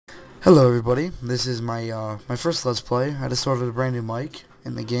Hello everybody, this is my first Let's Play. I just ordered a brand new mic,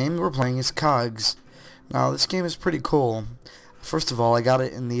 and the game we're playing is COGS. Now this game is pretty cool. First of all, I got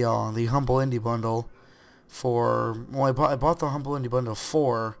it in the Humble Indie Bundle for, well, I bought the Humble Indie Bundle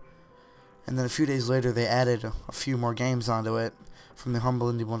 4, and then a few days later they added a few more games onto it from the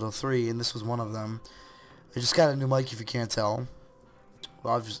Humble Indie Bundle 3, and this was one of them. I just got a new mic if you can't tell.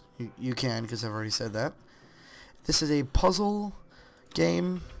 Well, you can, because I've already said that. This is a puzzle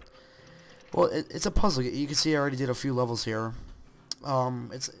game. Well, it's a puzzle. You can see I already did a few levels here.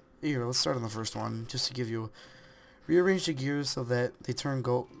 It's here. Let's start on the first one, just to give you. Rearrange the gears so that they turn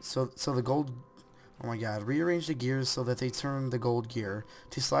gold. So the gold. Oh my God! Rearrange the gears so that they turn the gold gear.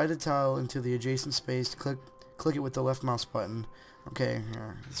 To slide a tile into the adjacent space, click it with the left mouse button. Okay,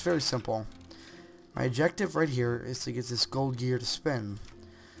 here. It's very simple. My objective right here is to get this gold gear to spin.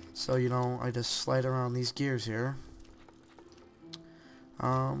 So I just slide around these gears here.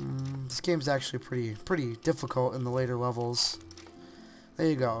 This game's actually pretty difficult in the later levels. There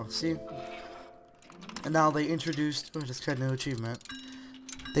you go, see? And now they introduced, oh, just got a new achievement.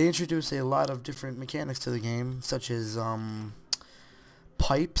 They introduced a lot of different mechanics to the game, such as,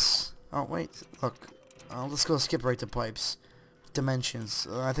 pipes. Oh, wait, look. Let's go skip right to pipes. Dimensions.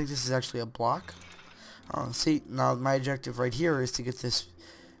 I think this is actually a block. See, now my objective right here is to get this,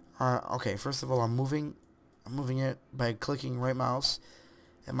 okay, first of all, I'm moving it by clicking right mouse.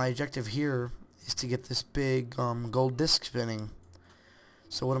 And my objective here is to get this big gold disc spinning.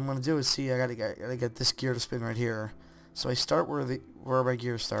 So what I'm going to do is, see, I gotta get this gear to spin right here. So I start where my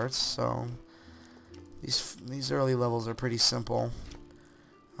gear starts. So these early levels are pretty simple.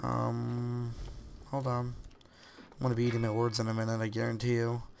 Hold on. I'm going to be eating my words in a minute, I guarantee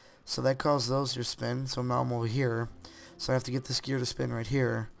you. So that caused those to spin. So now I'm over here. So I have to get this gear to spin right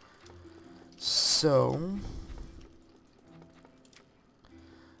here. So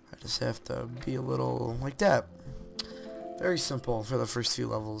just have to be a little like that. Very simple for the first few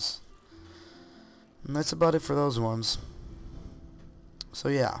levels. And that's about it for those ones. So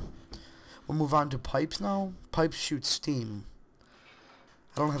yeah. We'll move on to pipes now. Pipes shoot steam.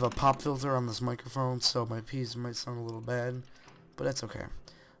 I don't have a pop filter on this microphone, so my P's might sound a little bad, but that's okay.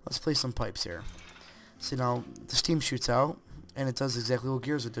 Let's play some pipes here. See, now the steam shoots out, and it does exactly what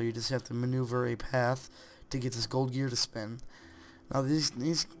gears would do. You just have to maneuver a path to get this gold gear to spin. Now these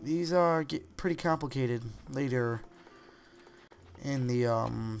get pretty complicated later in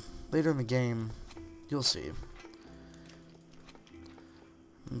the game. You'll see.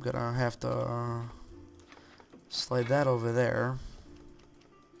 I'm gonna have to slide that over there.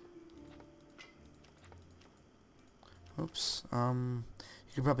 Oops. You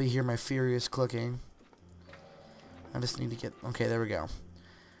can probably hear my furious clicking. I just need to get. Okay, there we go.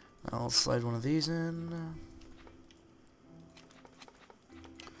 Now I'll slide one of these in.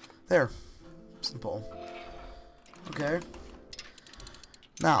 There. Simple. Okay.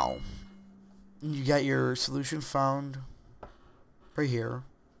 Now, you got your solution found right here,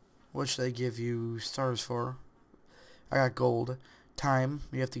 which they give you stars for. I got gold. Time,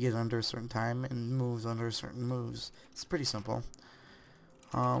 you have to get under a certain time, and moves under certain moves. It's pretty simple.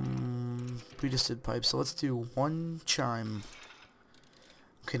 We just did pipes, so let's do one chime.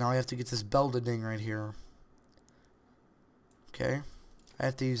 Okay, now I have to get this bell to ding right here. Okay. I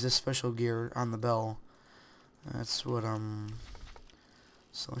have to use this special gear on the bell. That's what,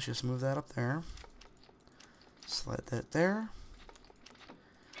 so let's just move that up there. Slide that there.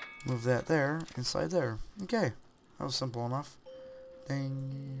 Move that there, and slide there. Okay. That was simple enough.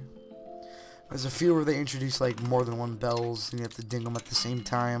 Ding. There's a few where they introduce, like, more than one bells, and you have to ding them at the same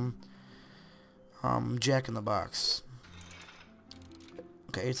time. Jack in the Box.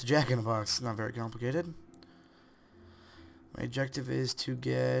 Okay, it's a Jack in the Box. Not very complicated. My objective is to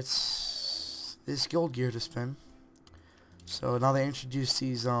get this gold gear to spin. So now they introduce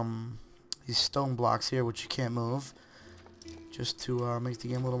these stone blocks here, which you can't move, just to make the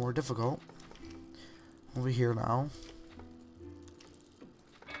game a little more difficult. Over here now.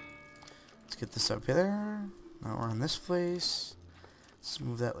 Let's get this up here. Now we're in this place. Let's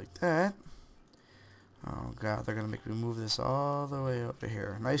move that like that. Oh God, they're gonna make me move this all the way over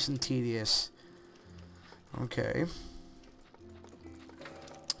here. Nice and tedious. Okay.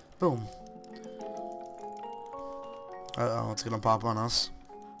 Boom. Uh-oh, it's gonna pop on us.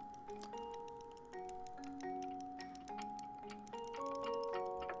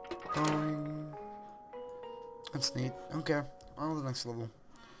 Boing. That's neat. Okay, on to the next level.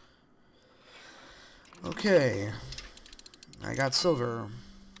 Okay. I got silver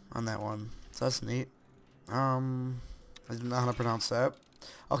on that one, so that's neat. I didn't know how to pronounce that.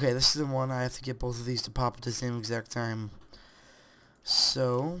 Okay, this is the one I have to get both of these to pop at the same exact time.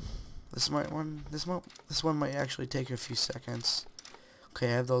 So, This one might actually take a few seconds. Okay,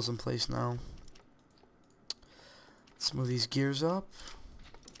 I have those in place now. Let's move these gears up.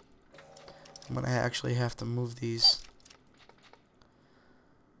 I'm gonna actually have to move these.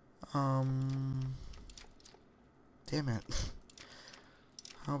 Damn it.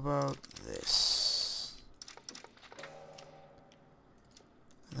 How about this?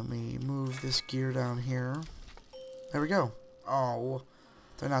 And then we move this gear down here. There we go. Oh,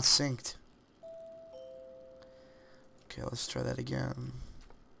 they're not synced. Okay, let's try that again.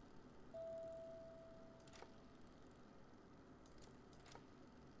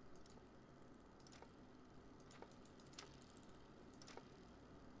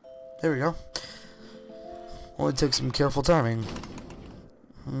 There we go. Only took some careful timing.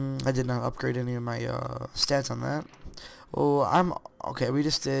 I did not upgrade any of my stats on that. Oh, okay. We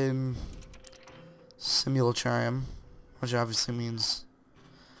just did simul chime, which obviously means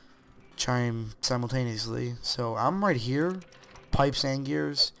chime simultaneously. So I'm right here, pipes and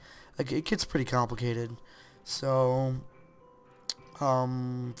gears. Like, it gets pretty complicated. So,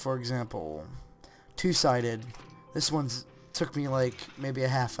 for example, two-sided. This one's took me like maybe a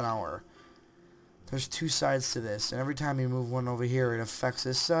half an hour. There's two sides to this, and every time you move one over here, it affects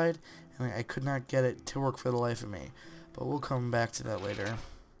this side, and I could not get it to work for the life of me. But we'll come back to that later.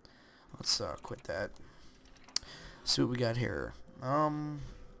 Let's quit that. See what we got here.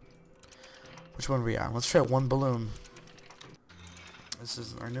 Which one are we on? Let's try one balloon. This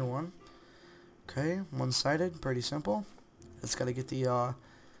is our new one. Okay, one-sided, pretty simple. It's got to get the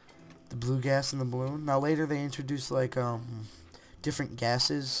blue gas in the balloon. Now later they introduce like different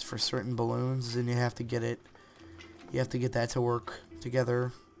gases for certain balloons, and you have to get that to work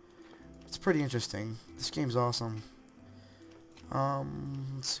together. It's pretty interesting. This game's awesome.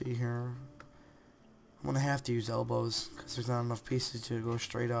 Let's see here. I'm gonna have to use elbows because there's not enough pieces to go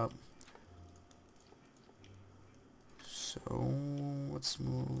straight up. So let's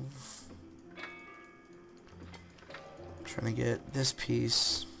move. I'm trying to get this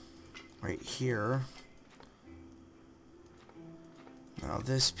piece right here. Now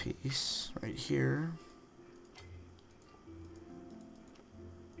this piece right here.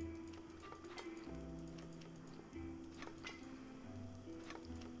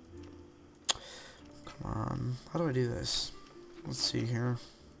 Come on. How do I do this? Let's see here.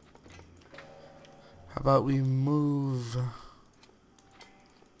 How about we move...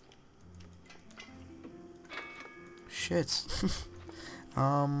 Shit.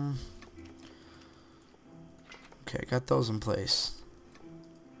 Okay, I got those in place.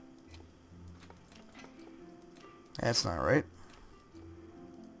 That's not right.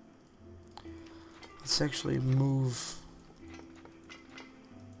 Let's actually move.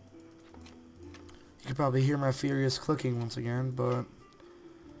 You can probably hear my furious clicking once again, but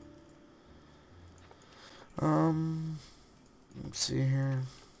let's see here.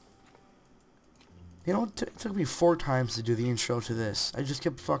 You know, it took me 4 times to do the intro to this. I just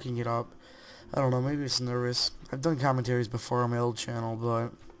kept fucking it up. I don't know, maybe it's nervous. I've done commentaries before on my old channel, but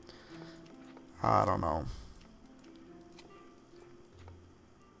I don't know.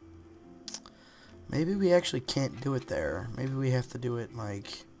 Maybe we actually can't do it there. Maybe we have to do it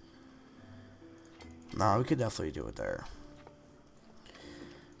like... No, we could definitely do it there.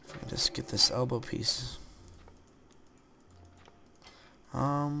 If we can just get this elbow piece.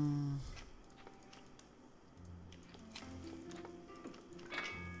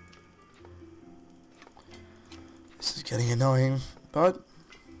 This is getting annoying, but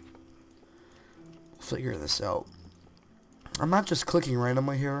we'll figure this out. I'm not just clicking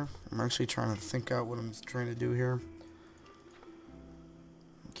randomly here. I'm actually trying to think out what I'm trying to do here.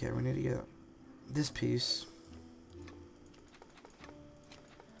 Okay, we need to get this piece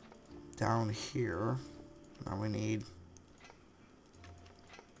down here. Now we need...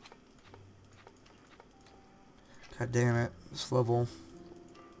 God damn it, this level.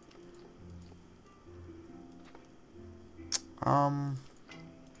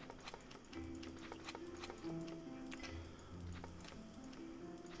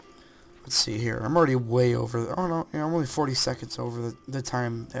 Let's see here. I'm already way over. Oh no, yeah, I'm only 40 seconds over the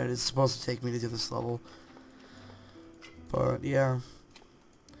time that it's supposed to take me to do this level. But yeah,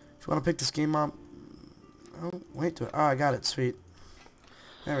 if you want to pick this game up, oh wait to it. Oh, I got it. Sweet.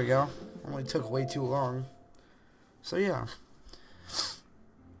 There we go. Only took way too long. So yeah,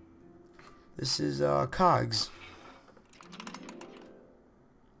 this is cogs.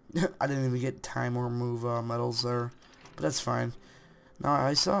 I didn't even get time or move medals there, but that's fine. Now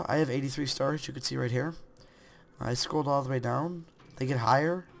I have 83 stars. You can see right here. I scrolled all the way down. They get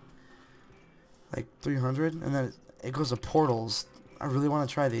higher, like 300, and then it goes to portals. I really want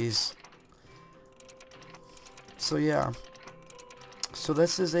to try these. So yeah. So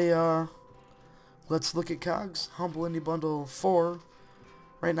this is a Let's Look at Cogs Humble Indie Bundle 4.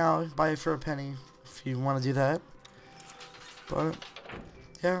 Right now, buy it for a penny if you want to do that. But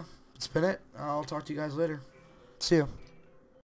yeah, that's been it. I'll talk to you guys later. See you.